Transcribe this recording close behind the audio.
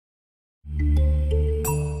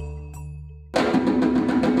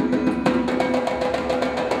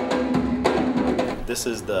This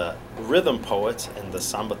is the Rhythm Poets in the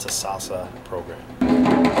Samba to Salsa program.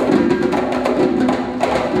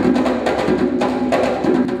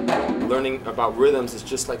 Learning about rhythms is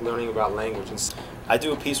just like learning about languages. I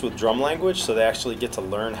do a piece with drum language, so they actually get to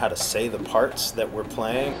learn how to say the parts that we're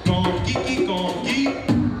playing.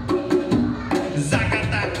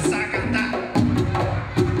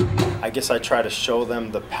 I guess I try to show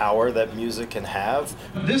them the power that music can have.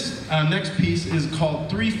 This next piece is called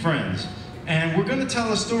Three Friends. And we're going to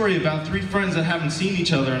tell a story about three friends that haven't seen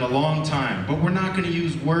each other in a long time, but we're not going to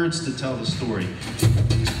use words to tell the story.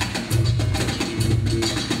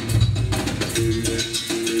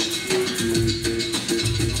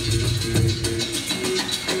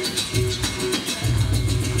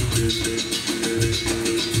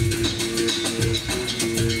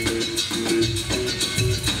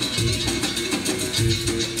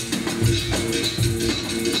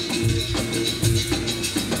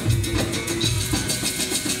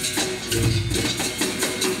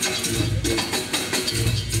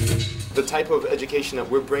 The type of education that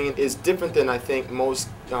we're bringing is different than I think most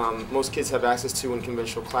kids have access to in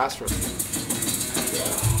conventional classrooms.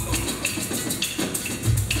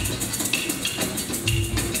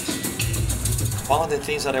 One of the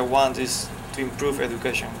things that I want is to improve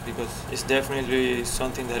education, because it's definitely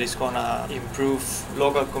something that is going to improve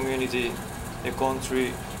local community, the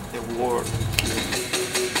country, the world.